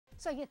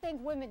So you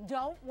think women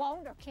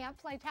won't, or can't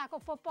play tackle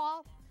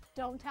football?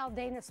 Don't tell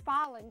Dana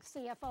Sparling,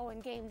 CFO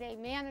and game day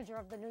manager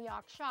of the New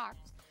York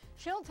Sharks.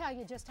 She'll tell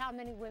you just how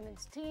many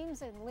women's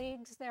teams and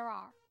leagues there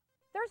are.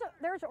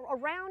 There's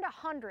around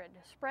 100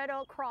 spread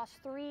across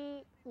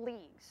 3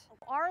 leagues.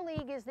 Our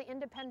league is the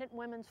Independent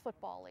Women's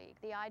Football League,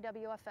 the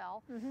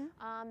IWFL.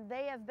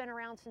 They have been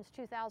around since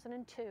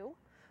 2002.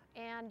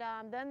 And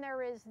then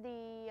there is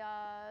the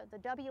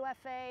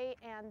WFA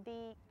and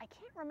I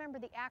can't remember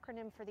the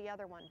acronym for the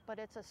other one, but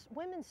it's a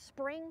Women's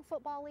Spring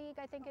Football League,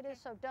 I think it is,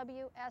 so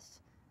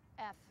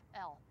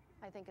WSFL.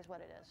 I think is what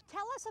it is.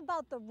 Tell us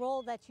about the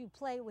role that you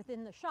play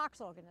within the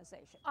Sharks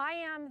organization.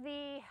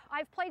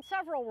 I've played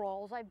several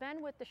roles. I've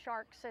been with the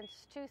Sharks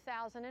since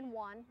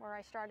 2001, where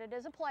I started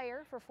as a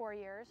player for 4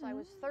 years. I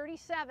was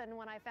 37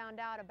 when I found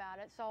out about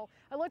it. So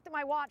I looked at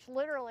my watch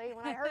literally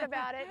when I heard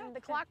about it, and the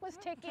clock was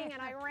ticking,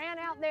 and I ran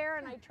out there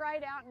and I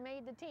tried out and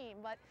made the team.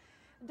 But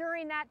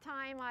during that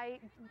time, I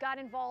got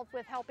involved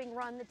with helping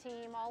run the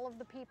team. All of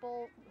the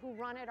people who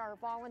run it are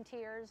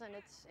volunteers, and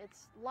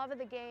it's love of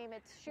the game,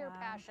 it's sheer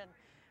passion.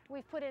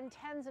 We've put in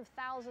tens of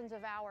thousands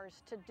of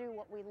hours to do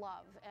what we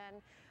love,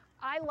 and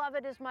I love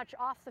it as much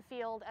off the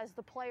field as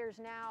the players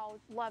now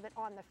love it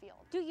on the field.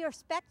 Do your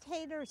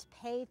spectators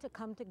pay to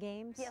come to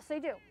games? Yes, they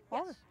do.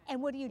 Oh. Yes.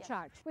 And what do you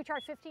charge? We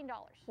charge $15.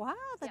 Wow,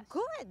 that's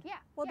good. Yeah.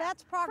 Well,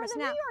 that's progress. For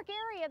the New York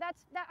area,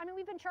 I mean,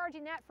 we've been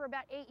charging that for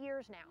about 8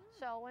 years now.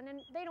 So, and then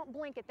they don't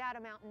blink at that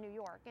amount in New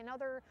York. In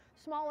other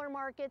smaller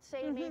markets,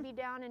 say maybe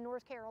down in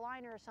North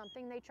Carolina or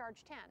something, they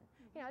charge 10.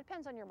 You know, it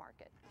depends on your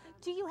market.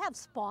 Do you have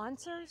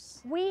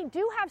sponsors? We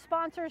do have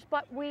sponsors,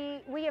 but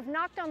we have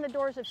knocked on the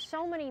doors of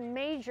so many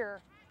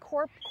major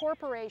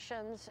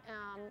corporations,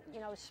 you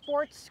know,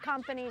 sports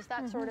companies,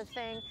 that sort of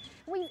thing.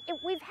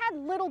 We've had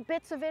little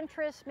bits of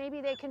interest. Maybe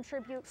they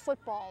contribute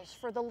footballs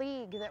for the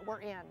league that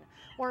we're in,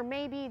 or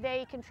maybe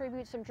they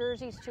contribute some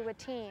jerseys to a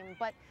team.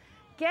 But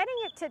getting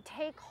it to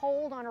take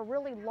hold on a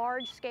really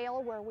large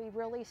scale where we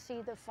really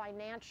see the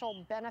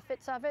financial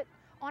benefits of it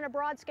on a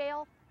broad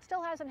scale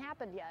still hasn't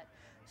happened yet.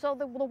 So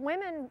the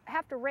women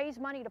have to raise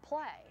money to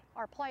play,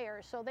 our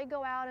players. So they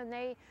go out and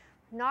they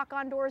knock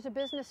on doors of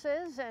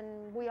businesses,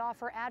 and we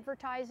offer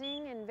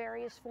advertising in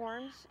various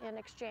forms in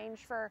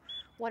exchange for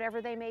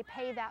whatever they may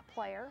pay that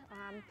player.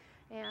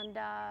 You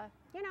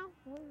know,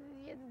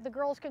 the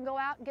girls can go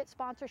out and get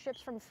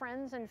sponsorships from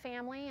friends and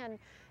family, and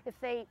if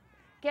they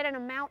get an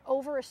amount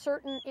over a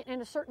certain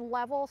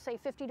level, say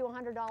 $50 to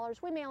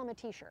 $100, we mail them a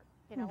t-shirt.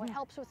 You know, it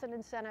helps with an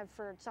incentive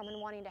for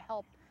someone wanting to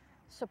help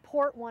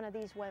support one of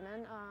these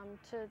women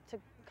to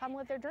come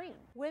live their dream.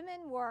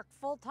 Women work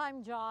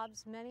full-time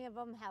jobs. Many of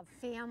them have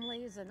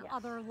families and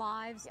other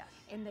lives,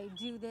 and they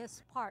do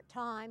this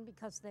part-time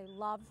because they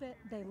love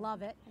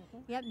it.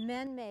 Yet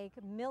men make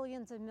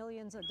millions and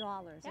millions of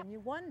dollars, and you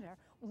wonder,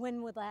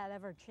 when will that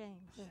ever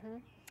change?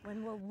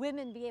 When will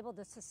women be able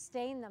to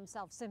sustain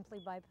themselves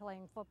simply by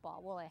playing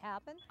football? Will it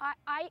happen?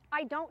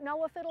 I don't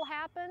know if it'll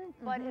happen,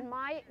 but in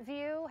my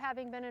view,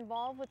 having been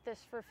involved with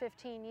this for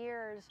 15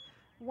 years,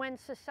 when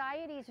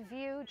society's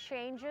view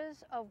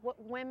changes of what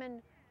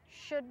women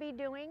should be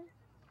doing,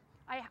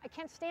 I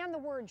can't stand the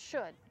word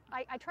should.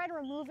 I try to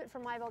remove it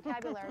from my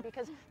vocabulary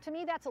because to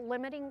me that's a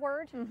limiting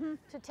word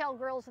to tell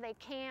girls they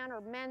can,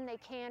 or men they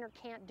can or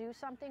can't do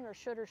something, or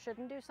should or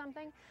shouldn't do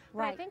something.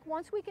 But I think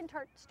once we can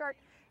start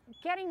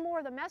getting more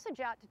of the message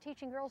out to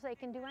teaching girls they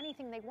can do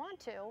anything they want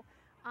to,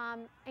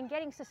 and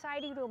getting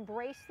society to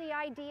embrace the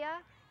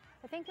idea,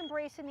 I think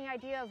embracing the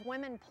idea of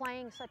women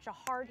playing such a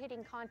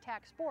hard-hitting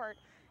contact sport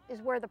is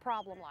where the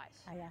problem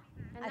lies. Oh, yeah.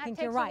 And I that think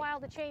takes you're right. a while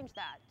to change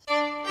that.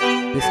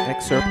 This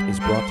excerpt is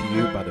brought to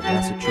you by the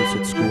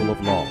Massachusetts School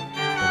of Law,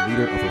 the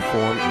leader of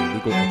reform in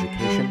legal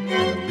education and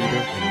the leader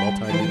in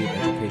multimedia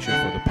education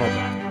for the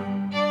public.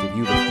 To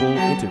view the full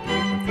interview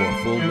and for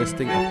a full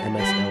listing of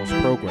MSL's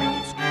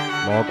programs,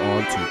 log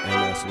on to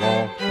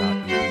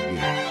mslaw.edu.